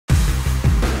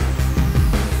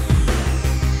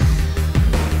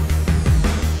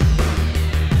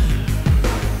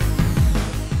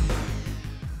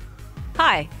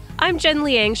I'm Jen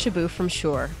Liang Shabu from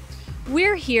Shure.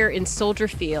 We're here in Soldier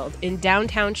Field in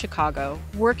downtown Chicago,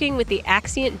 working with the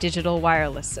Axient Digital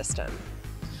wireless system.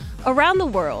 Around the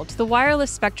world, the wireless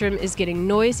spectrum is getting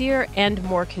noisier and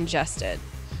more congested.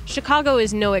 Chicago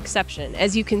is no exception,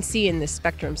 as you can see in this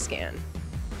spectrum scan.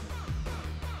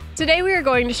 Today we are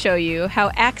going to show you how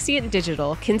Axient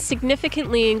Digital can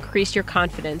significantly increase your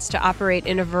confidence to operate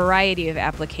in a variety of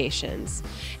applications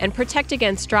and protect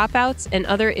against dropouts and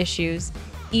other issues,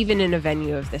 even in a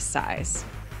venue of this size.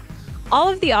 All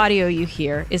of the audio you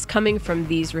hear is coming from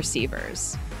these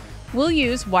receivers. We'll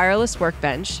use Wireless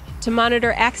Workbench to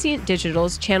monitor Axient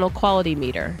Digital's channel quality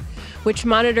meter, which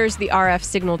monitors the RF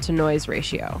signal-to-noise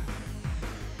ratio.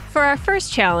 For our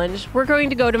first challenge, we're going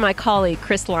to go to my colleague,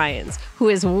 Chris Lyons, who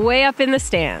is way up in the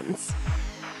stands.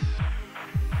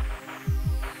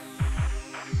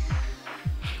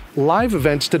 Live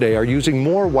events today are using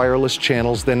more wireless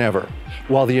channels than ever,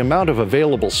 while the amount of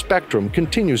available spectrum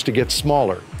continues to get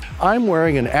smaller. I'm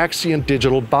wearing an Axient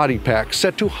Digital body pack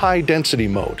set to high density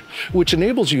mode, which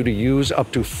enables you to use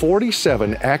up to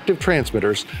 47 active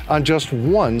transmitters on just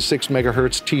one 6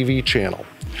 MHz TV channel.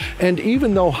 And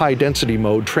even though high density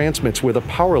mode transmits with a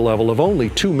power level of only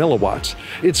 2 milliwatts,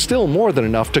 it's still more than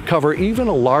enough to cover even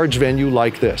a large venue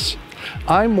like this.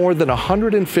 I'm more than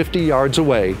 150 yards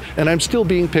away, and I'm still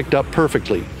being picked up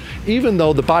perfectly, even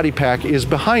though the body pack is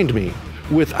behind me,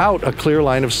 without a clear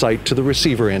line of sight to the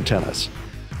receiver antennas.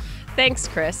 Thanks,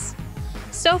 Chris.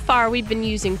 So far, we've been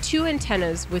using 2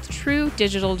 antennas with true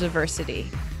digital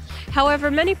diversity. However,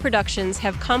 many productions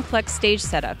have complex stage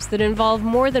setups that involve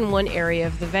more than one area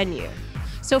of the venue.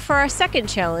 So for our second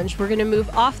challenge, we're going to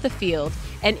move off the field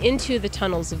and into the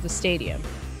tunnels of the stadium.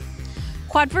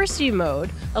 Quadversity mode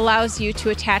allows you to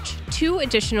attach 2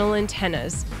 additional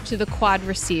antennas to the quad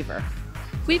receiver.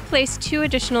 We've placed 2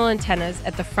 additional antennas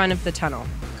at the front of the tunnel.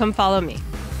 Come follow me.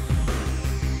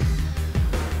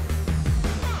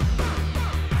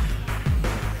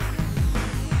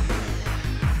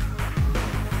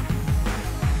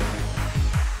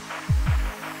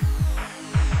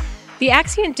 The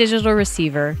Axient Digital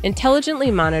receiver intelligently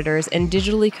monitors and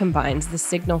digitally combines the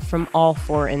signal from all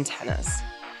 4 antennas.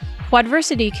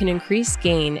 Quadversity can increase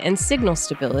gain and signal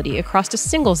stability across a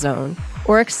single zone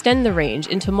or extend the range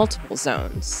into multiple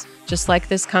zones, just like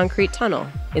this concrete tunnel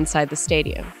inside the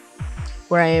stadium,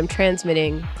 where I am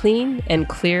transmitting clean and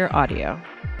clear audio.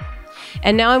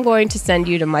 And now I'm going to send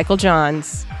you to Michael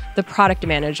Johns, the product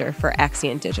manager for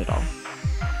Axient Digital.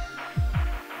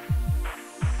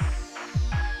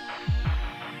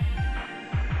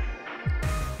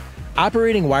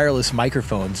 Operating wireless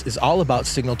microphones is all about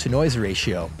signal-to-noise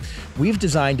ratio. We've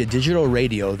designed a digital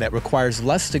radio that requires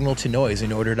less signal-to-noise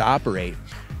in order to operate.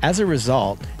 As a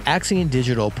result, Axient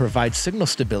Digital provides signal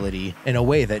stability in a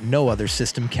way that no other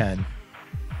system can.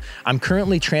 I'm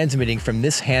currently transmitting from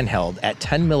this handheld at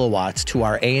 10 milliwatts to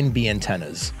our A and B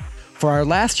antennas. For our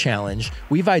last challenge,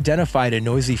 we've identified a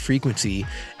noisy frequency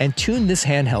and tuned this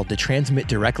handheld to transmit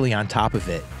directly on top of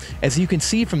it. As you can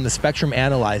see from the spectrum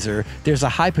analyzer, there's a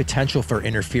high potential for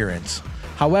interference.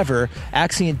 However,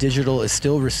 Axient Digital is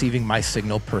still receiving my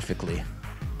signal perfectly.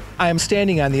 I am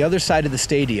standing on the other side of the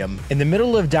stadium, in the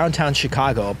middle of downtown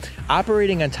Chicago,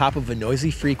 operating on top of a noisy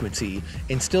frequency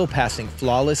and still passing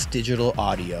flawless digital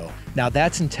audio. Now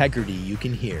that's integrity you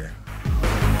can hear.